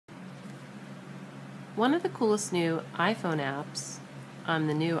One of the coolest new iPhone apps on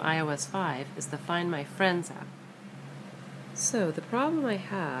the new iOS 5 is the Find My Friends app. So the problem I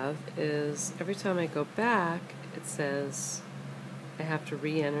have is every time I go back, it says I have to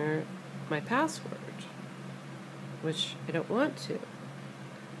re-enter my password, which I don't want to.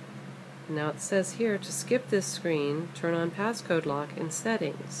 Now it says here to skip this screen, turn on passcode lock in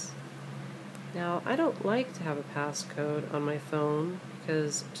settings. Now I don't like to have a passcode on my phone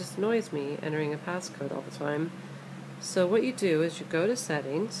because it just annoys me entering a passcode all the time. So what you do is you go to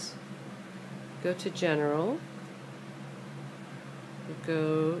settings, go to general,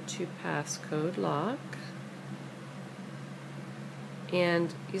 go to passcode lock,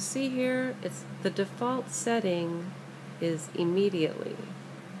 and you see here it's the default setting is immediately.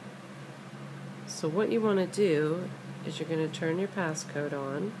 So what you want to do is you're going to turn your passcode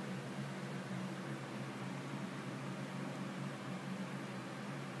on.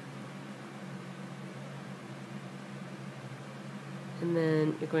 And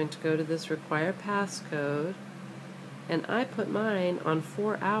then you're going to go to this require passcode, and I put mine on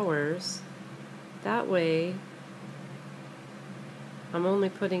 4 hours. That way I'm only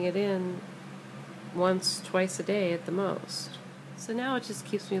putting it in once, twice a day at the most. So now it just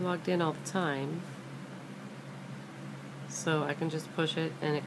keeps me logged in all the time. So I can just push it and it